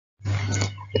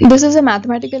This is a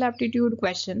mathematical aptitude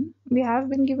question. We have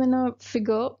been given a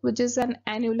figure which is an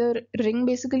annular ring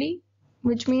basically,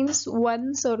 which means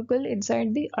one circle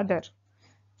inside the other.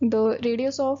 The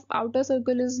radius of outer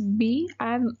circle is B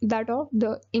and that of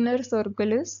the inner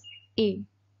circle is A.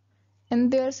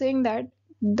 And they are saying that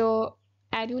the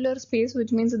annular space,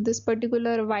 which means this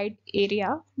particular white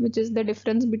area, which is the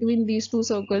difference between these two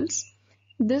circles,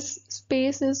 this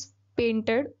space is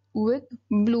painted with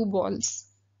blue balls.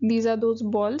 These are those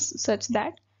balls such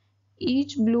that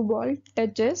each blue ball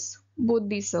touches both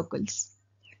these circles.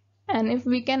 And if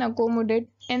we can accommodate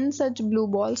n such blue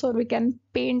balls, or we can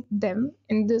paint them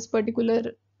in this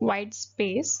particular white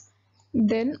space,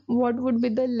 then what would be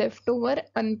the leftover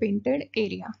unpainted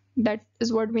area? That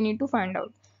is what we need to find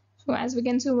out. So as we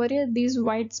can see over here, these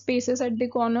white spaces at the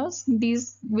corners,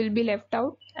 these will be left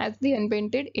out as the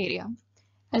unpainted area.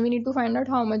 And we need to find out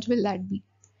how much will that be.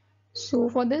 So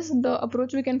for this, the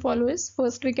approach we can follow is,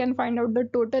 first we can find out the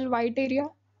total white area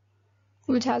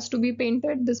which has to be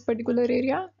painted, this particular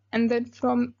area, and then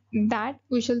from that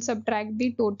we shall subtract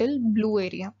the total blue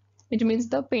area, which means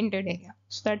the painted area.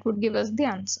 So that would give us the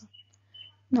answer.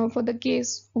 Now for the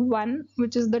case 1,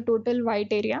 which is the total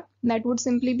white area, that would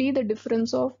simply be the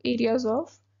difference of areas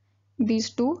of these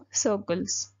two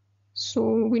circles.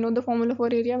 So we know the formula for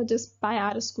area, which is pi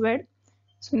r squared.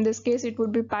 So in this case, it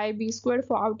would be pi b squared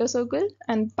for outer circle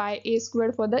and pi a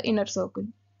squared for the inner circle.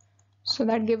 So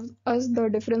that gives us the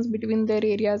difference between their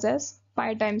areas as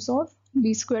pi times of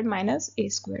b squared minus a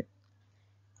squared.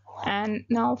 And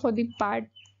now for the part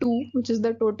 2, which is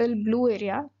the total blue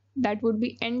area, that would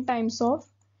be n times of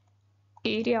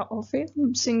area of a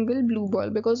single blue ball,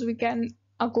 because we can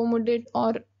accommodate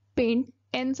or paint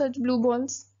n such blue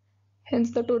balls.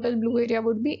 Hence the total blue area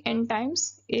would be n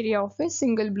times area of a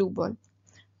single blue ball.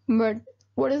 But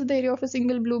what is the area of a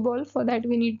single blue ball? For that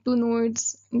we need to know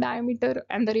its diameter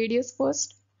and the radius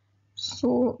first.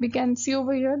 So we can see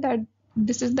over here that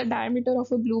this is the diameter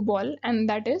of a blue ball, and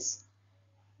that is,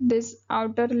 this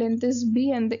outer length is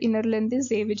b and the inner length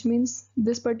is a, which means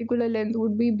this particular length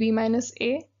would be b minus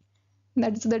a.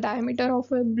 That is the diameter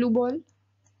of a blue ball.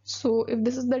 So if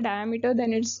this is the diameter,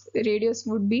 then its radius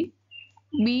would be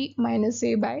b minus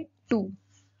a by 2.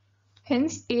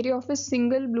 Hence area of a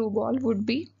single blue ball would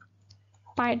be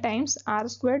pi times r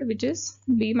squared, which is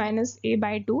b minus a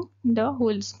by 2 the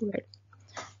whole squared.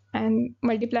 And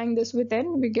multiplying this with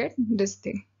n, we get this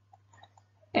thing,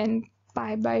 n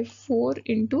pi by 4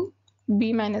 into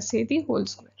b minus a the whole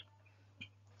square.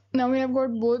 Now we have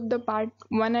got both the part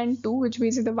 1 and 2, which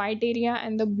means the white area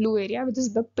and the blue area, which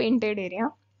is the painted area.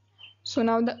 So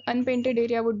now the unpainted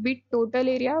area would be total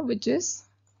area, which is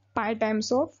pi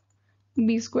times of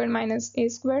b squared minus a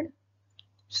squared.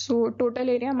 So total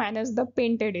area minus the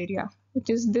painted area, which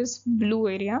is this blue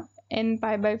area, n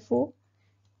pi by 4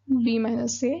 b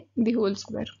minus a the whole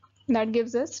square. That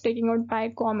gives us, taking out pi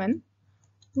common,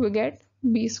 we get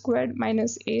b squared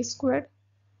minus a squared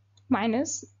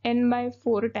minus n by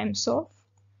 4 times of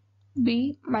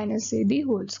b minus a the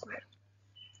whole square.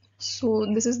 So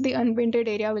this is the unpainted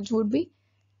area which would be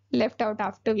left out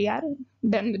after we are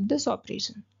done with this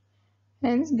operation.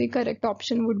 Hence the correct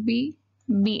option would be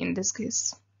B in this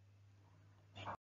case.